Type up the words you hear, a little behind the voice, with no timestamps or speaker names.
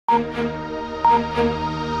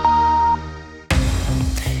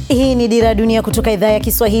Hii ni Dira Dunia kutoka idhaa ya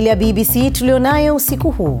Kiswahili ya BBC tulionayo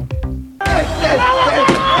usiku huu.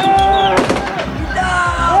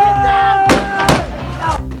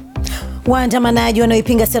 Waandamanaji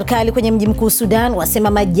wanaoipinga serikali kwenye mji mkuu Sudan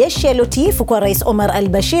wasema majeshi yaliyotiifu kwa Rais Omar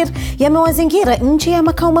al-Bashir yamewazingira nje ya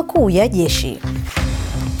makao makuu ya jeshi.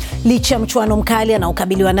 Licha mchuano mkali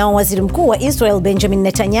anaokabiliwa nao waziri mkuu wa Israel Benjamin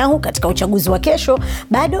Netanyahu katika uchaguzi wa kesho,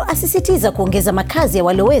 bado asisitiza kuongeza makazi ya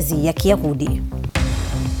walowezi ya Kiyahudi.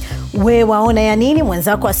 We waona ya nini?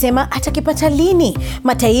 Mwenzako asema atakipata lini?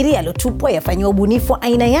 Matairi yaliyotupwa yafanywa ubunifu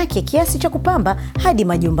aina yake kiasi cha kupamba hadi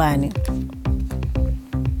majumbani.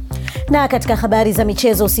 Na katika habari za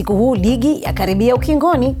michezo usiku huu, ligi ya karibia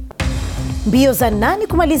ukingoni. Mbio za nani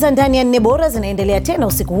kumaliza ndani ya 4 bora zinaendelea tena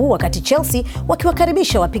usiku huu, wakati Chelsea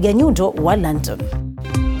wakiwakaribisha wapiga nyundo wa London.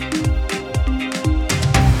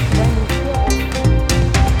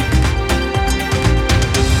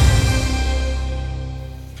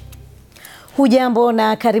 Hujambo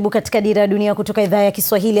na karibu katika Dira Dunia kutoka idhaa ya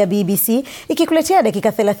Kiswahili ya BBC, ikikuletea dakika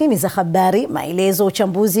 30 za habari, maelezo,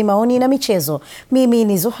 uchambuzi, maoni na michezo. Mimi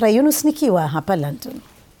ni Zuhura Yunus nikiwa hapa London.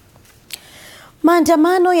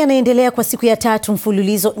 Maandamano yanaendelea kwa siku ya 3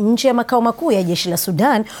 mfululizo nje ya makao makuu ya jeshi la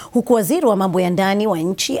Sudan, huku waziri wa mambo ya ndani wa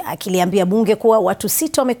nchi akiliambia bunge kuwa watu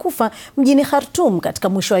 6 wamekufa mjini Khartoum katika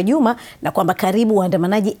mwisho wa juma na kwamba karibu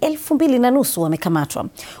waandamanaji 2,500 wamekamatwa.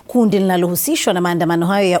 Kundi linalohusishwa na maandamano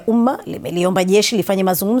hayo ya umma limeliomba jeshi lifanye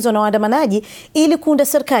mazungumzo na waandamanaji ili kuunda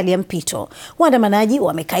serikali ya mpito. Waandamanaji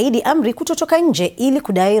wamekaidi amri kutotoka nje ili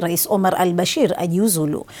kudai Rais Omar al-Bashir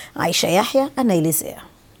ajiuzulu. Aisha Yahya anaelezea.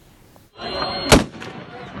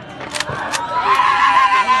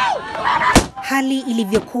 Hali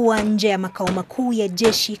ilivyokuwa nje ya makao makuu ya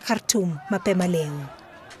jeshi Khartoum mapema leo.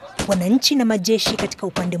 Wananchi na majeshi katika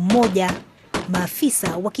upande mmoja, maafisa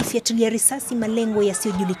wakifyatulia risasi malengo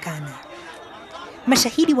yasiyojulikana.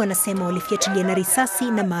 Mashahidi wanasema walifyatulia na risasi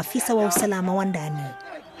na maafisa wa usalama wa ndani.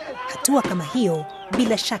 Hatua kama hiyo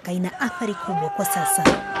bila shaka ina athari kubwa kwa sasa.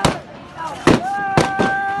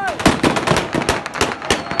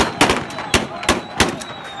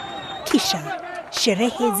 Kisha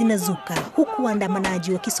sherehe zinazuka huku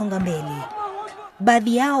waandamanaji wakisonga mbele.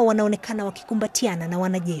 Baadhi yao wanaonekana wakikumbatiana na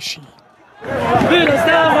wanajeshi.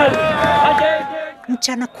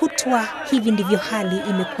 Mchana kutwa hivi ndivyo hali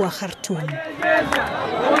imekuwa Khartoum.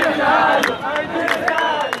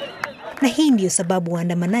 Na hii ndiyo sababu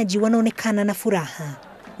waandamanaji wanaonekana na furaha.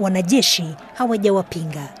 Wanajeshi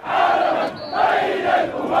hawajawapinga.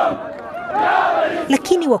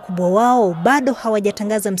 Lakini wakubwa wao bado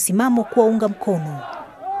hawajatangaza msimamo kuwaunga mkono.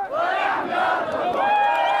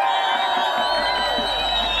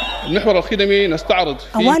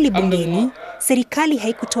 Awali bungeni, serikali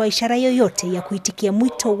haikutoa ishara yoyote ya kuitikia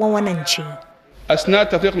mwito wa wananchi.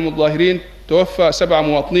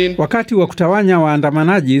 Wakati wa kutawanya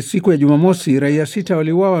waandamanaji siku ya Jumamosi, raia 6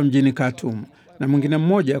 waliuawa mjini Khartoum na mwingine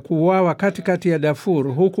mmoja kuuawa katikati ya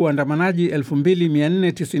Darfur, huku waandamanaji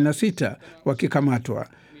 2496 wakikamatwa.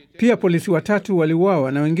 Pia polisi 3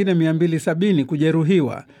 waliuawa na wengine 270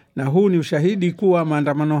 kujeruhiwa, na huu ni ushahidi kuwa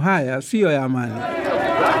maandamano haya siyo ya amani.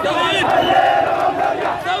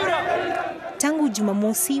 Tangu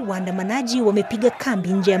Jumamosi, waandamanaji wamepiga kambi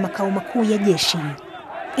nje ya makao makuu ya jeshi.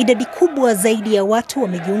 Idadi kubwa zaidi ya watu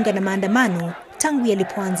wamejiunga na maandamano tangu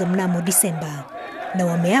yalipoanza mnamo Disemba, na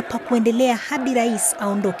wameapa kuendelea hadi rais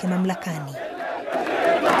aondoke mamlakani.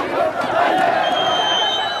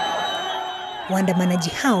 Waandamanaji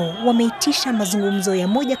hao wameitisha mazungumzo ya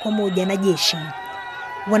moja kwa moja na jeshi.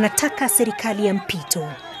 Wanataka serikali ya mpito,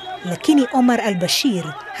 lakini Omar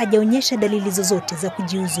al-Bashir hajaonyesha dalili zozote za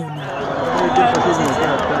kujiuzulu.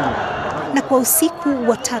 Na kwa usiku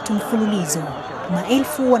wa 3 mfululizo,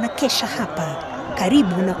 maelfu wanakesha hapa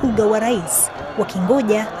karibu na uga wa rais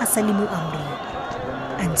wakingoja asalimu amri.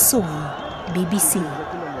 Ansoi, BBC.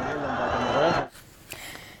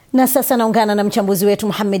 Na sasa naungana na mchambuzi wetu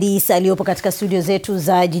Muhammad Isa aliyopo katika studio zetu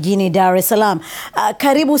za jijini Dar es Salaam.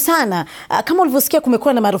 Karibu sana. Kama ulivyosikia,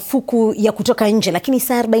 kumekuwa na marufuku ya kutoka nje, lakini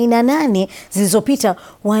saa 48 zilizopita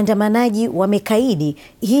waandamanaji wamekaidi.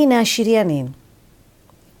 Hii inaashiria nini?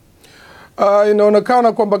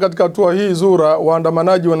 Inaonekana kwamba katika hatua hii Zura,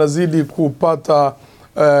 waandamanaji wanazidi kupata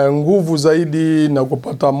nguvu zaidi na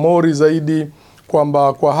kupata mori zaidi,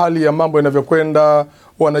 kwamba kwa hali ya mambo inavyokwenda,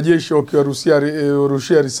 wanajeshi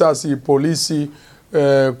wakiwarushia risasi polisi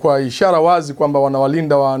kwa ishara wazi kwamba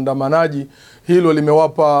wanawalinda waandamanaji. Hilo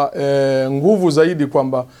limewapa nguvu zaidi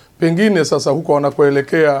kwamba pengine sasa huko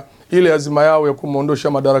wanakoelekea ile azima yao ya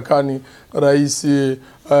kumuondosha madarakani Rais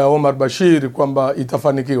Omar Bashir kwamba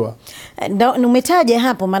itafanikiwa. Umetaja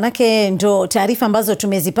hapo manake ndo taarifa ambazo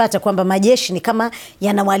tumezipata kwamba majeshi ni kama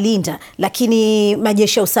yanawalinda, lakini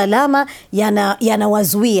majeshi ya usalama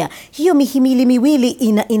yanawazuia. Hiyo mihimili miwili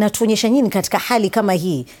inatuonyesha nini katika hali kama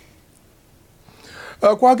hii?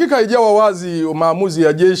 Kwa hakika haijawa wazi maamuzi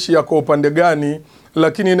ya jeshi yako upande gani,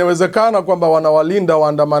 lakini inawezekana kwamba wanawalinda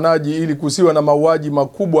waandamanaji ili kusiwe na mauaji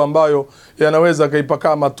makubwa ambayo yanaweza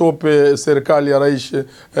kaipaka matope serikali ya Rais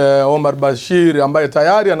Omar Bashir, ambaye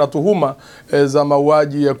tayari anatuhuma za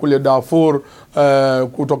mauaji ya kule Darfur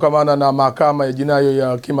kutokamana na mahakama ya jinai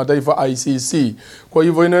ya kimataifa ICC. Kwa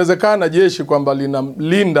hivyo inawezekana jeshi kwamba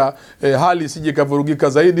linalinda hali isije kavurugika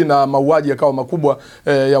zaidi na mauaji yakawa makubwa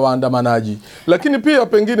ya waandamanaji. Lakini pia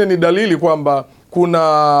pengine ni dalili kwamba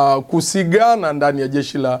kuna kusigana ndani ya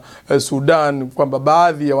jeshi la Sudan, kwamba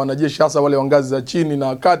baadhi ya wanajeshi hasa wale wa ngazi za chini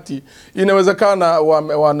na kati inawezekana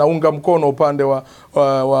wanaunga mkono upande wa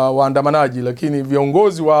waandamanaji, lakini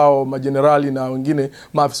viongozi wao, majenerali na wengine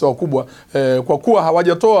maafisa wakubwa, kwa kuwa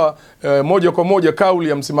hawajatoa moja kwa moja kauli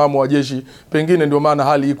ya msimamo wa jeshi, pengine ndio maana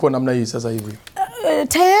hali iko namna hii sasa hivi.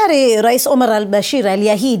 Tayari Rais Omar al-Bashir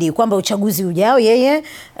aliahidi kwamba uchaguzi ujao yeye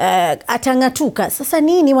atangatuka. Sasa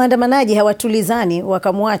nini waandamanaji hawatulizani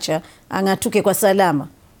wakamwacha angatuke kwa salama?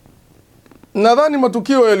 Nadhani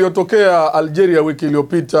matukio yaliyotokea Algeria wiki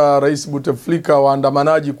iliyopita, Rais Bouteflika,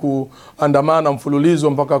 waandamanaji kuandamana mfululizo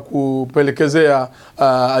mpaka kupelekezea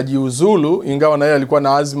ajiuzulu, ingawa na yeye alikuwa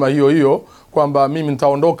na azma hiyo hiyo kwamba mimi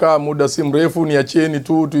nitaondoka muda si mrefu, niachieni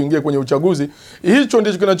tu tuingie kwenye uchaguzi. Hicho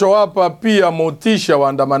ndicho kinachowapa pia motisha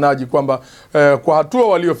waandamanaji kwamba kwa hatua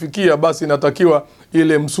waliofikia basi inatakiwa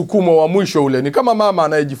ile msukumo wa mwisho ule. Ni kama mama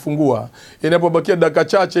anayejifungua, inapobakia dakika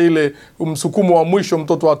chache ile msukumo wa mwisho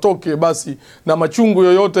mtoto atoke, basi na machungu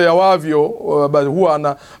yoyote ya wavyo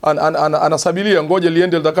huwa anasabilia ngoje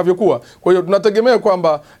liende litakavyokuwa. Kwa hiyo tunategemea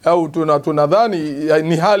kwamba au tunadhani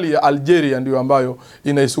ni hali ya Algeria ndio ambayo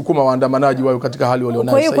inaisukuma waandamanaji wao katika hali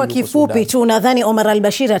walionayo. Kwa hiyo kwa kifupi tu nadhani Omar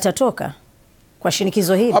al-Bashir atatoka kwa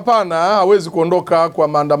shinikizo hili? Hapana, hawezi kuondoka kwa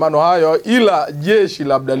maandamano hayo, ila jeshi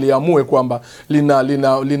labda liamue kwamba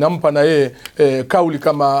linampa na yeye kauli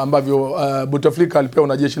kama ambavyo Bouteflika alipewa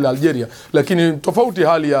na jeshi la Algeria. Lakini tofauti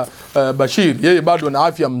hali ya Bashir, yeye bado na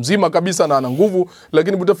afya mzima kabisa na ana nguvu,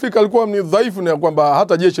 lakini Bouteflika alikuwa ni dhaifu, na kwamba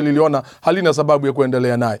hata jeshi liliona halina sababu ya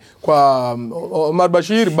kuendelea naye. Kwa Omar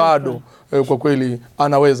Bashir bado kwa kweli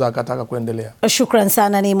anaweza akataka kuendelea. Shukran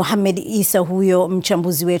sana. Ni Mohamed Isa huyo,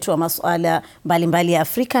 mchambuzi wetu wa masuala mbalimbali ya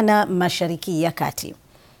Afrika na Mashariki ya Kati.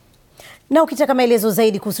 Na ukitaka maelezo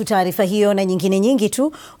zaidi kuhusu taarifa hiyo na nyingine nyingi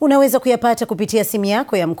tu, unaweza kuyapata kupitia simu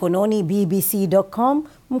yako ya mkononi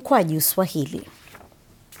bbc.com/Swahili.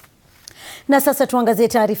 Na sasa tuangazie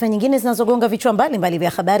taarifa nyingine zinazogonga vichwa mbalimbali vya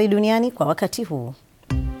habari duniani kwa wakati huu.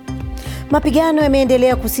 Mapigano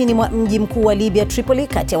yameendelea kusini mwa mji mkuu wa Libya, Tripoli,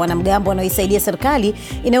 kati ya wanamgambo wanaoisaidia serikali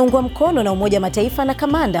inayoungwa mkono na Umoja wa Mataifa na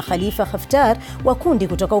kamanda Khalifa Haftar wa kundi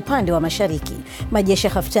kutoka upande wa mashariki. Majeshi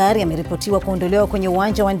ya Haftar yameripotiwa kuondolewa kwenye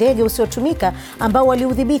uwanja wa ndege usiotumika ambao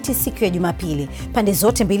waliudhibiti siku ya Jumapili. Pande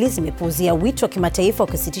zote mbili zimepuuzia wito wa kimataifa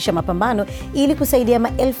wa kusitisha mapambano ili kusaidia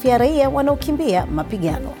maelfu ya raia wanaokimbia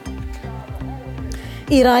mapigano.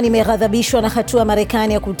 Iran imeghadhabishwa na hatua ya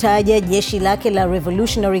Marekani ya kutaja jeshi lake la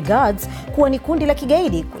Revolutionary Guards kuwa ni kundi la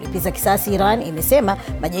kigaidi. Kulipiza kisasi, Iran imesema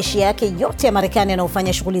majeshi yake yote ya Marekani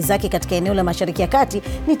yanayofanya shughuli zake katika eneo la Mashariki ya Kati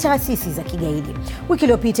ni taasisi za kigaidi. Wiki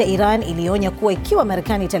iliyopita Iran ilionya kuwa ikiwa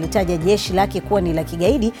Marekani italitaja jeshi lake kuwa ni la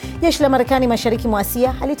kigaidi, jeshi la Marekani mashariki mwa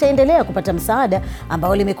Asia halitaendelea kupata msaada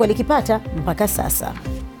ambao limekuwa likipata mpaka sasa.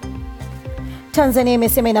 Tanzania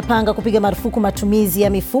imesema inapanga kupiga marufuku matumizi ya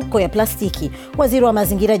mifuko ya plastiki. Waziri wa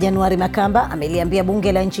mazingira Januari Makamba ameliambia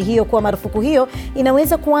bunge la nchi hiyo kuwa marufuku hiyo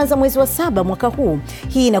inaweza kuanza mwezi wa 7 mwaka huu.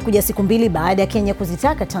 Hii inakuja siku mbili baada ya Kenya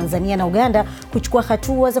kuzitaka Tanzania na Uganda kuchukua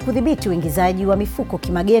hatua za kudhibiti uingizaji wa mifuko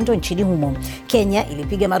kimagendo nchini humo. Kenya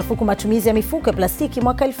ilipiga marufuku matumizi ya mifuko ya plastiki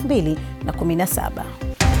mwaka 2017.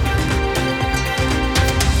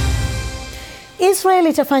 Israel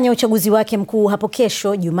itafanya uchaguzi wake mkuu hapo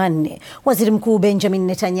kesho Jumanne. Waziri Mkuu Benjamin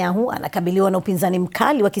Netanyahu anakabiliwa na upinzani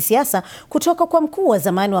mkali wa kisiasa kutoka kwa mkuu wa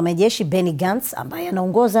zamani wa majeshi Benny Gantz, ambaye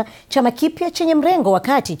anaongoza chama kipya chenye mrengo wa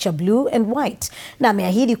kati cha Blue and White, na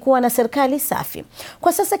ameahidi kuwa na serikali safi.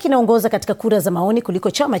 Kwa sasa kinaongoza katika kura za maoni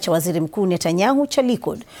kuliko chama cha Waziri Mkuu Netanyahu cha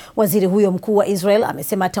Likud. Waziri huyo mkuu wa Israel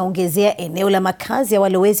amesema ataongezea eneo la makazi ya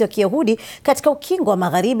walowezi wa Kiyahudi katika ukingo wa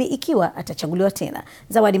Magharibi ikiwa atachaguliwa tena.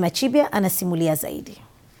 Zawadi Machibia anasimulia zaidi.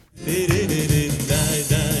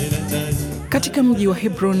 Katika mji wa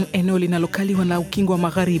Hebron, eneo linalokaliwa na ukingo wa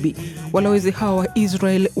magharibi, walowezi hawa wa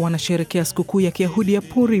Israel wanasherehekea sikukuu ya Kiyahudi ya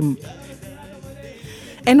Purim.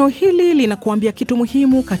 Eneo hili linakuambia kitu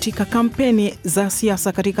muhimu katika kampeni za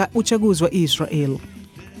siasa katika uchaguzi wa Israel.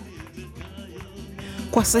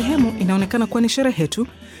 Kwa sehemu inaonekana kuwa ni sherehe tu,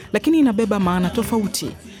 lakini inabeba maana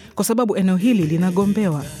tofauti kwa sababu eneo hili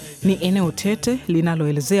linagombewa. Ni eneo tete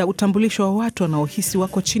linaloelezea utambulisho wa watu wanaohisi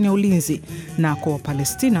wako chini ya ulinzi, na kwa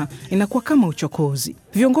Palestina inakuwa kama uchokozi.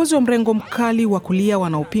 Viongozi wa mrengo mkali wa kulia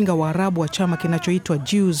wanaopinga Waarabu wa chama kinachoitwa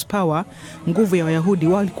Jews Power, nguvu ya Wayahudi,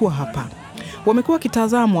 walikuwa hapa. Wamekuwa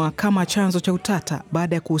kitazamwa kama chanzo cha utata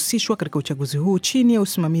baada ya kuhusishwa katika uchaguzi huu chini ya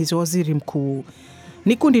usimamizi wa waziri mkuu.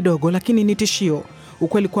 Ni kundi dogo lakini ni tishio.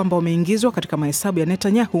 Ukweli kwamba wameingizwa katika mahesabu ya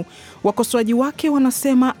Netanyahu, wakosoaji wake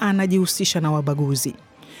wanasema anajihusisha na wabaguzi.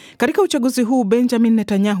 Katika uchaguzi huu, Benjamin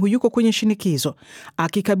Netanyahu yuko kwenye shinikizo,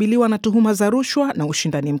 akikabiliwa na tuhuma za rushwa na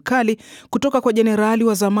ushindani mkali kutoka kwa jenerali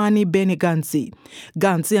wa zamani Benny Gantz.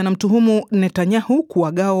 Gantz anamtuhumu Netanyahu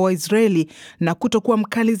kuwagawa Waisraeli na kutokuwa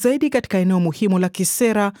mkali zaidi katika eneo muhimu la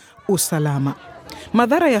kisera, usalama.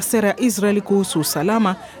 Madhara ya sera ya Israeli kuhusu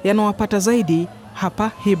usalama yanawapata zaidi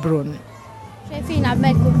hapa Hebron.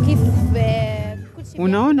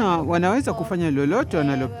 Unaona, wanaweza kufanya lolote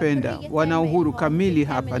wanalopenda. Wana uhuru kamili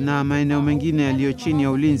hapa na maeneo mengine yaliyo chini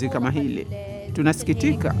ya ulinzi kama hili.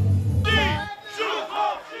 Tunasikitika.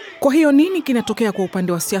 Kwa hiyo nini kinatokea kwa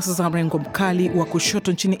upande wa siasa za mrengo mkali wa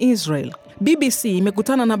kushoto nchini Israel? BBC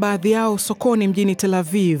imekutana na baadhi yao sokoni mjini Tel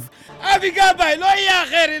Aviv.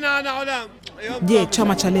 Je,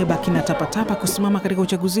 chama cha Leba kinatapatapa kusimama katika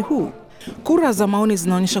uchaguzi huu? Kura za maoni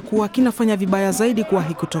zinaonyesha kuwa kinafanya vibaya zaidi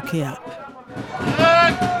kuwahi kutokea.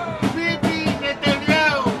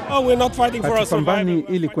 Hatupambani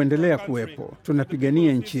ili kuendelea kuwepo.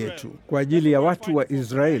 Tunapigania nchi yetu kwa ajili ya watu wa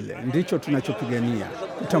Israeli. Ndicho tunachopigania,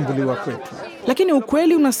 kutambuliwa kwetu. Lakini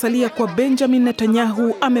ukweli unasalia kwa Benjamin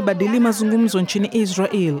Netanyahu amebadili mazungumzo nchini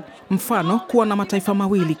Israel. Mfano, kuwa na mataifa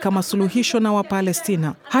mawili kama suluhisho na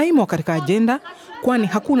Wapalestina haimo katika ajenda, kwani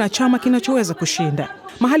hakuna chama kinachoweza kushinda.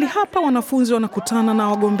 Mahali hapa wanafunzi wanakutana na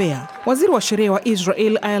wagombea. Waziri wa sheria wa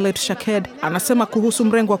Israel, Ayelet Shaked, anasema kuhusu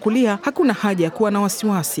mrengo wa kulia hakuna haja ya kuwa na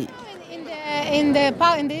wasiwasi.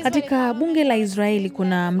 Katika bunge la Israeli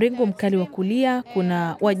kuna mrengo mkali wa kulia,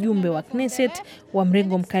 kuna wajumbe wa Knesset wa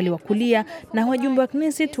mrengo mkali wa kulia na wajumbe wa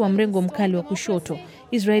Knesset wa mrengo mkali wa kushoto.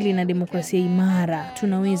 Israeli ina demokrasia imara,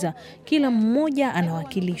 tunaweza, kila mmoja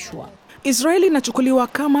anawakilishwa. Israeli inachukuliwa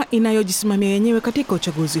kama inayojisimamia yenyewe katika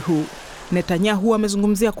uchaguzi huu. Netanyahu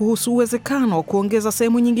amezungumzia kuhusu uwezekano wa kuongeza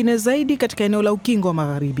sehemu nyingine zaidi katika eneo la ukingo wa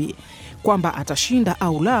magharibi. Kwamba atashinda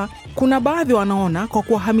au la, kuna baadhi wanaona kwa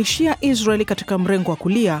kuwahamishia Israeli katika mrengo wa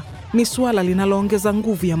kulia ni suala linaloongeza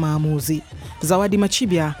nguvu ya maamuzi. Zawadi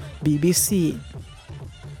Machibia, BBC.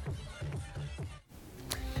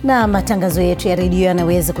 Na matangazo yetu ya redio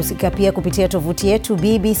yanaweza kusikika pia kupitia tovuti yetu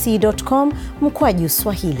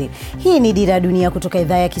bbc.com/Swahili. Hii ni Dira Dunia kutoka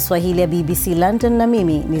idhaa ya Kiswahili ya BBC London, na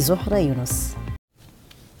mimi ni Zuhura Yunus.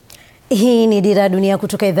 Hii ni Dira Dunia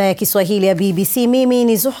kutoka idhaa ya Kiswahili ya BBC. Mimi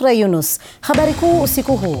ni Zuhura Yunus. Habari kuu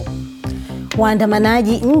usiku huu.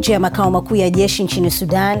 Waandamanaji nje ya makao makuu ya jeshi nchini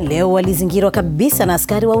Sudan leo walizingirwa kabisa na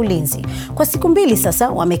askari wa ulinzi. Kwa siku mbili sasa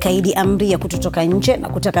wamekaidi amri ya kutotoka nje na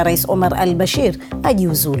kutaka Rais Omar al-Bashir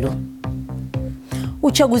ajiuzulu.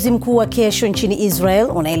 Uchaguzi mkuu wa kesho nchini Israel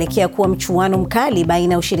unaelekea kuwa mchuano mkali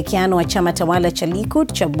baina ya ushirikiano wa chama tawala cha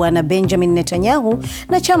Likud cha Bwana Benjamin Netanyahu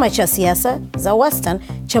na chama cha siasa za wastani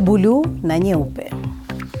cha buluu na nyeupe.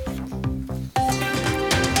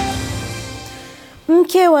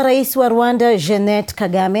 Mke wa rais wa Rwanda Jeannette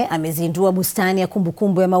Kagame amezindua bustani ya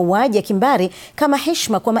kumbukumbu ya mauaji ya kimbari kama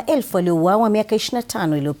heshima kwa maelfu waliouawa miaka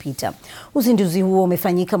 25 iliyopita. Uzinduzi huo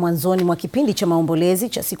umefanyika mwanzoni mwa kipindi cha maombolezi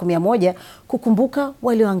cha siku 100 kukumbuka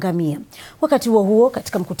walioangamia. Wakati huo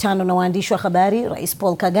katika mkutano na waandishi wa habari, Rais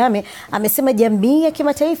Paul Kagame amesema jamii ya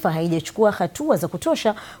kimataifa haijachukua hatua za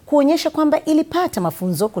kutosha kuonyesha kwamba ilipata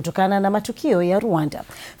mafunzo kutokana na matukio ya Rwanda.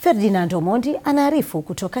 Ferdinand Omondi anaarifu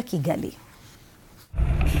kutoka Kigali.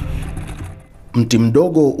 Mti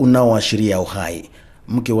mdogo unaoashiria uhai.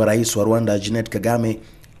 Mke wa rais wa Rwanda Jeannette Kagame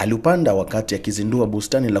aliupanda wakati akizindua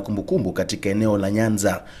bustani la kumbukumbu katika eneo la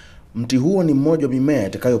Nyanza. Mti huo ni mmoja wa mimea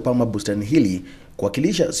itakayopamba bustani hili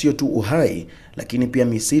kuwakilisha sio tu uhai, lakini pia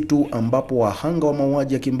misitu ambapo wahanga wa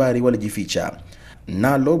mauaji ya kimbari walijificha.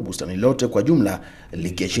 Nalo bustani lote kwa jumla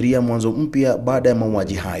likiashiria mwanzo mpya baada ya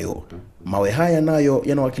mauaji hayo. Mawe haya nayo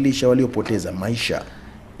yanawakilisha waliopoteza maisha.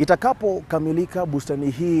 Itakapokamilika,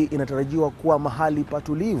 bustani hii inatarajiwa kuwa mahali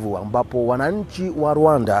patulivu ambapo wananchi wa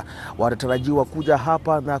Rwanda watatarajiwa kuja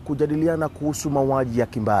hapa na kujadiliana kuhusu mauaji ya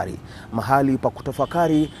kimbari, mahali pa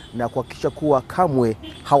kutafakari na kuhakikisha kuwa kamwe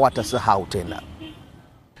hawatasahau tena.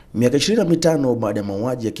 Miaka 25 baada ya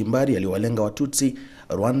mauaji ya kimbari yaliyowalenga Watutsi,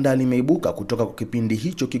 Rwanda limeibuka kutoka kwa kipindi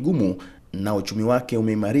hicho kigumu na uchumi wake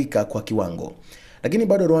umeimarika kwa kiwango. Lakini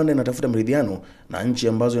bado Rwanda inatafuta maridhiano na nchi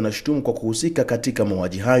ambazo inashutumu kwa kuhusika katika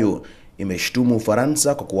mauaji hayo. Imeshutumu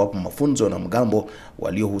Ufaransa kwa kuwapa mafunzo na mgambo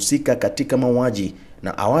waliohusika katika mauaji,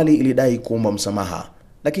 na awali ilidai kuomba msamaha,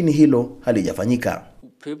 lakini hilo halijafanyika.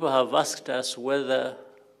 People have asked us whether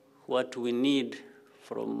what we need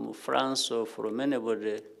from France or from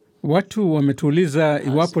anybody. Watu wametuuliza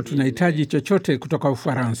iwapo tunahitaji chochote kutoka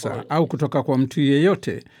Ufaransa au kutoka kwa mtu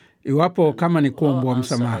yeyote, iwapo kama ni kuomba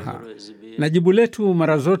msamaha. Na jibu letu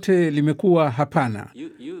mara zote limekuwa hapana.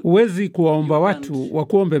 Huwezi kuwaomba watu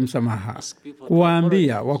wakuombe msamaha,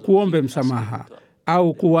 kuwaambia wakuombe msamaha,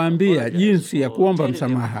 au kuwaambia jinsi ya kuomba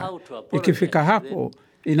msamaha. Ikifika hapo,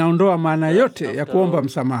 inaondoa maana yote ya kuomba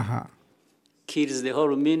msamaha. Kills the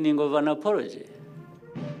whole meaning of an apology.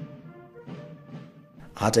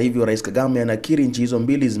 Hata hivyo, Rais Kagame anakiri nchi hizo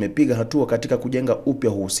mbili zimepiga hatua katika kujenga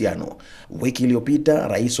upya uhusiano. Wiki iliyopita,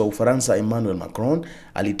 Rais wa Ufaransa Emmanuel Macron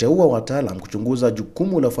aliteua wataalamu kuchunguza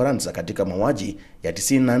jukumu la Ufaransa katika mauaji ya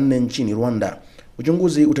 94 nchini Rwanda.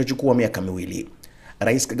 Uchunguzi utachukua miaka 2.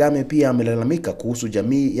 Rais Kagame pia amelalamika kuhusu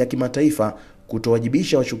jamii ya kimataifa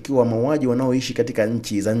kutowajibisha washukiwa wa mauaji wanaoishi katika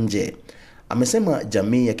nchi za nje. Amesema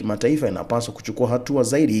jamii ya kimataifa inapaswa kuchukua hatua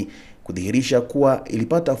zaidi kudhihirisha kuwa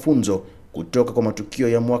ilipata funzo kutoka kwa matukio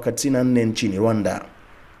ya mwaka 94 nchini Rwanda.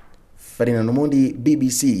 Ferdinand Omondi,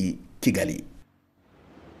 BBC, Kigali.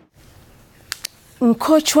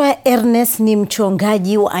 Mkochwa Ernest ni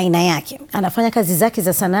mchongaji wa aina yake. Anafanya kazi zake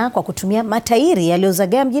za sanaa kwa kutumia matairi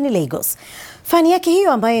yaliyozagaa mjini Lagos. Fani yake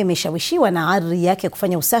hiyo ambayo imeshawishiwa na ardhi yake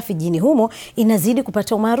kufanya usafi jijini humo inazidi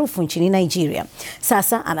kupata umaarufu nchini Nigeria.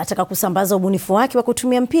 Sasa anataka kusambaza ubunifu wake wa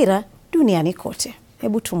kutumia mpira duniani kote.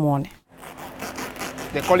 Hebu tumuone.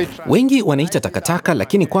 Wengi wanaita takataka,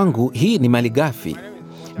 lakini kwangu hii ni malighafi.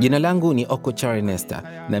 Jina langu ni Okocha Ernest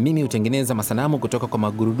na mimi hutengeneza masanamu kutoka kwa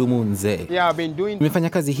magurudumu nzee. Nimefanya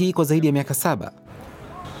kazi hii kwa zaidi ya miaka 7.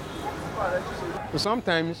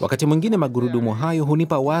 Wakati mwingine magurudumu hayo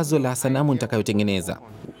hunipa wazo la sanamu nitakayotengeneza.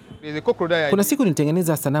 Kuna siku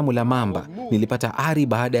nilitengeneza sanamu la mamba. Nilipata ari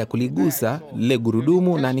baada ya kuligusa lile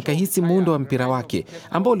gurudumu na nikahisi muundo wa mpira wake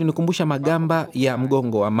ambao ulinikumbusha magamba ya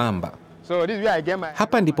mgongo wa mamba.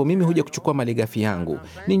 Hapa ndipo mimi huja kuchukua malighafi yangu.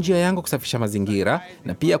 Ni njia yangu kusafisha mazingira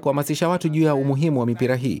na pia kuhamasisha watu juu ya umuhimu wa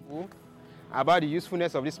mipira hii.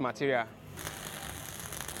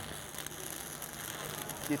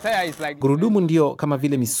 Gurudumu ndio kama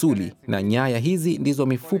vile misuli na nyaya hizi ndizo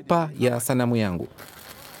mifupa ya sanamu yangu.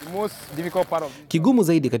 Kigumu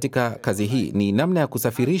zaidi katika kazi hii ni namna ya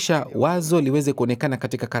kusafirisha wazo liweze kuonekana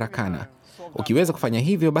katika karakana. Ukiweza kufanya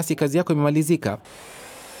hivyo, basi kazi yako imemalizika.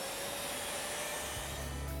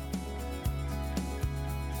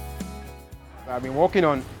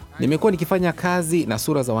 Nimekuwa nikifanya kazi na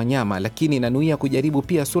sura za wanyama, lakini nanuia kujaribu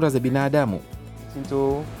pia sura za binadamu.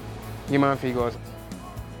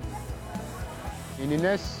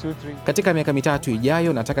 Katika miaka 3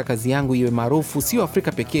 ijayo, nataka kazi yangu iwe maarufu sio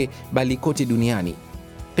Afrika pekee bali kote duniani.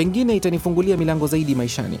 Pengine itanifungulia milango zaidi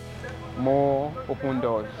maishani. More open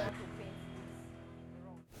doors.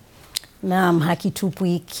 Naam,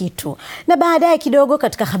 hakitupwi kitu. Na baadaye kidogo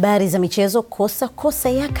katika habari za michezo, kosa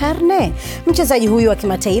ya karne. Mchezaji huyu wa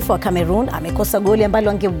kimataifa wa Cameroon amekosa goli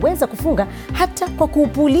ambalo angeweza kufunga hata kwa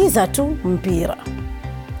kuupuliza tu mpira.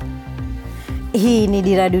 Hii ni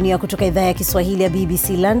Dira Dunia kutoka idhaa ya Kiswahili ya BBC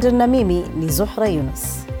London na mimi ni Zuhura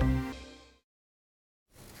Yunus.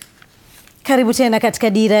 Karibu tena katika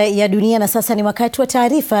Dira ya Dunia na sasa ni wakati wa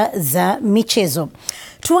taarifa za michezo.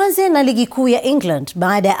 Tuanze na ligi kuu ya England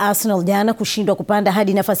baada ya Arsenal jana kushindwa kupanda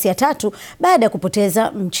hadi nafasi ya 3 baada ya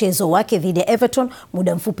kupoteza mchezo wake dhidi ya Everton.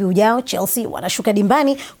 Muda mfupi ujao Chelsea wanashuka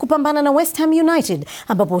dimbani kupambana na West Ham United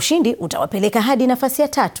ambapo ushindi utawapeleka hadi nafasi ya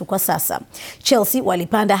 3 kwa sasa. Chelsea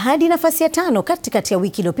walipanda hadi nafasi ya 5 katikati ya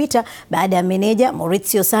wiki iliyopita baada ya meneja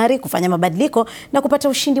Maurizio Sarri kufanya mabadiliko na kupata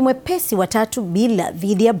ushindi mwepesi wa 3-0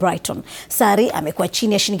 dhidi ya Brighton. Sarri amekuwa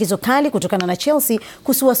chini ya shinikizo kali kutokana na Chelsea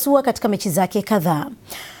kusuasua katika mechi zake kadhaa.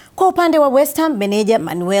 Kwa upande wa West Ham, meneja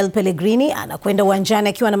Manuel Pellegrini anakwenda uwanjani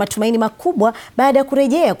akiwa na matumaini makubwa baada ya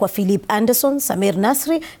kurejea kwa Philip Anderson, Samir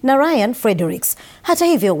Nasri na Ryan Fredericks. Hata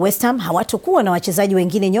hivyo, West Ham hawatakuwa na wachezaji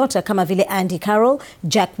wengine nyota kama vile Andy Carroll,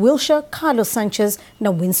 Jack Wilshere, Carlos Sanchez na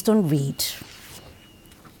Winston Reid.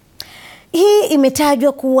 Hii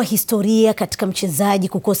imetajwa kuwa historia katika mchezaji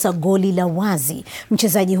kukosa goli la wazi.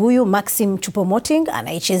 Mchezaji huyu Maxime Choupo-Moting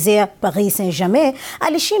anayechezea Paris Saint-Germain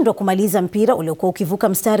alishindwa kumaliza mpira uliokuwa ukivuka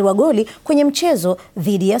mstari wa goli kwenye mchezo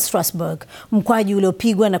dhidi ya Strasbourg. Mkwaju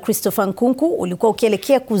uliopigwa na Christopher Nkunku ulikuwa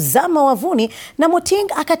ukielekea kuzama wavuni na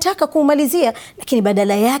Moting akataka kuumalizia, lakini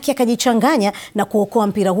badala yake akajichanganya na kuokoa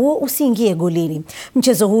mpira huo usiingie golini.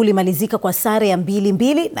 Mchezo huu ulimalizika kwa sare ya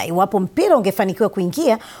 2-2 na iwapo mpira ungefanikiwa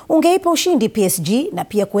kuingia ungeipa ushindi PSG na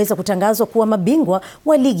pia kuweza kutangazwa kuwa mabingwa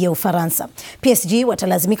wa ligi ya Ufaransa. PSG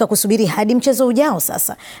watalazimika kusubiri hadi mchezo ujao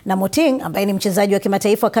sasa, na Moting ambaye ni mchezaji wa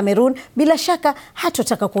kimataifa wa Cameroon bila shaka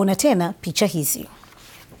hatotaka kuona tena picha hizi.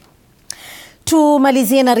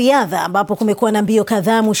 Tumalizie na riadha ambapo kumekuwa na mbio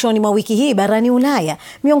kadhaa mwishoni mwa wiki hii barani Ulaya.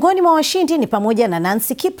 Miongoni mwa washindi ni pamoja na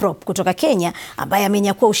Nancy Kiprop kutoka Kenya ambaye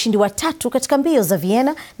amenyakua ushindi wa 3 katika mbio za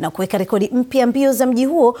Vienna na kuweka rekodi mpya mbio za mji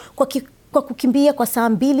huo kwa kukimbia kwa saa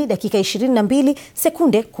 2 dakika 22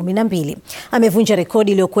 sekunde 12. Amevunja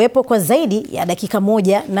rekodi iliyokuwepo kwa zaidi ya dakika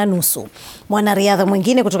 1.5. Mwanariadha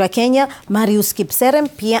mwingine kutoka Kenya, Marius Kipserem,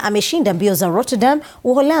 pia ameshinda mbio za Rotterdam,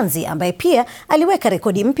 Uholanzi, ambaye pia aliweka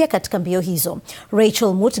rekodi mpya katika mbio hizo.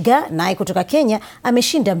 Rachel Mutga naye kutoka Kenya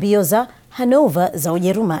ameshinda mbio za Hanover za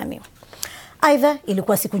Ujerumani. Aidha,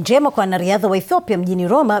 ilikuwa siku njema kwa wanariadha wa Ethiopia mjini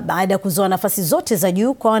Roma baada ya kuzoa nafasi zote za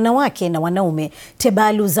juu kwa wanawake na wanaume.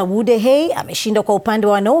 Tebalu Zawude Hey ameshinda kwa upande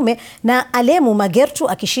wa wanaume na Alemu Magertu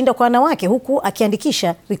akishinda kwa wanawake huku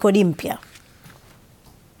akiandikisha rekodi mpya.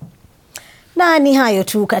 Na ni hayo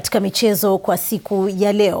tu katika michezo kwa siku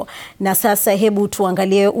ya leo. Na sasa hebu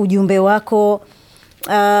tuangalie ujumbe wako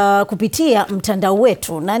kupitia mtandao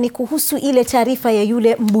wetu, na ni kuhusu ile taarifa ya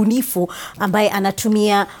yule mbunifu ambaye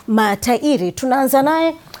anatumia matairi. Tunaanza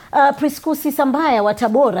naye Priskusi Sambaya wa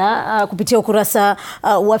Tabora kupitia ukurasa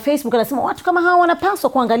wa Facebook anasema watu kama hawa wanapaswa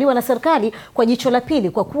kuangaliwa na serikali kwa jicho la pili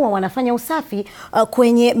kwa kuwa wanafanya usafi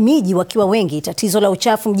kwenye miji wakiwa wengi. Tatizo la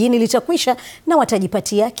uchafu mjini litakwisha na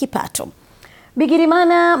watajipatia kipato.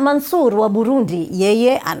 Bigirimana Mansur wa Burundi,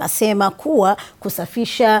 yeye anasema kuwa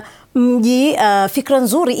kusafisha mji fikra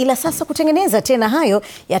nzuri, ila sasa kutengeneza tena hayo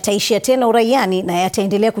yataishia tena uraiani na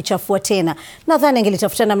yataendelea kuchafua tena. Nadhani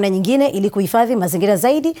angelitafuta namna nyingine ili kuhifadhi mazingira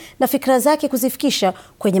zaidi na fikra zake kuzifikisha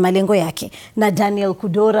kwenye malengo yake. Na Daniel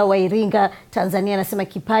Kudora wa Iringa, Tanzania anasema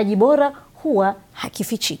kipaji bora huwa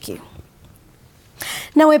hakifichiki.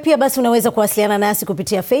 Nawe pia basi unaweza kuwasiliana nasi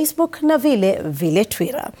kupitia Facebook na vile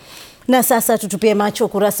Twitter. Na sasa tutupie macho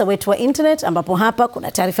ukurasa wetu wa internet ambapo hapa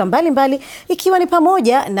kuna taarifa mbalimbali ikiwa ni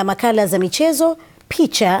pamoja na makala za michezo,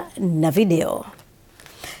 picha na video.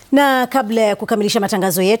 Na kabla ya kukamilisha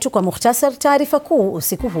matangazo yetu kwa mukhtasar, taarifa kuu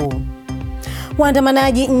usiku huu.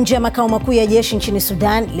 Waandamanaji nje ya makao makuu ya jeshi nchini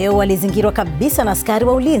Sudan leo walizingirwa kabisa na askari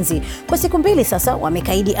wa ulinzi. Kwa siku 2 sasa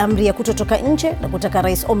wamekaidi amri ya kutotoka nje na kutaka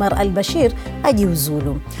Rais Omar al-Bashir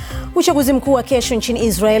ajiuzulu. Uchaguzi mkuu wa kesho nchini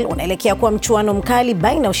Israel unaelekea kuwa mchuano mkali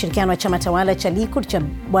baina ya ushirikiano wa chama tawala cha Likud cha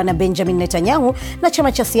Bwana Benjamin Netanyahu na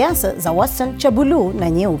chama cha siasa za Western cha buluu na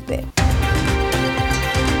nyeupe.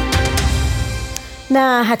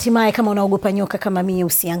 Na hatimaye, kama unaogopa nyoka kama mimi,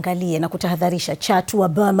 usiangalie na kutahadharisha. Chatu wa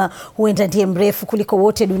Burma huenda ndiye mrefu kuliko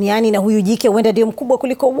wote duniani, na huyu jike huenda ndiye mkubwa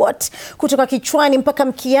kuliko wote. Kutoka kichwani mpaka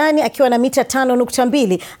mkiani akiwa na mita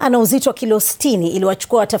 5.2, ana uzito wa kilo 60.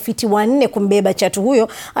 Iliwachukua watafiti 4 kumbeba chatu huyo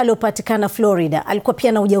aliopatikana Florida. Alikuwa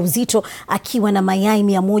pia na ujauzito akiwa na mayai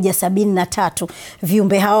 173.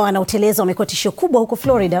 Viumbe hawa wanaoteleza wamekuwa tishio kubwa huko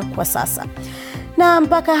Florida kwa sasa. Na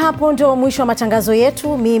mpaka hapo ndo mwisho wa matangazo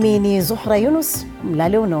yetu. Mimi ni Zuhura Yunus,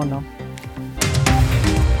 mlale unono.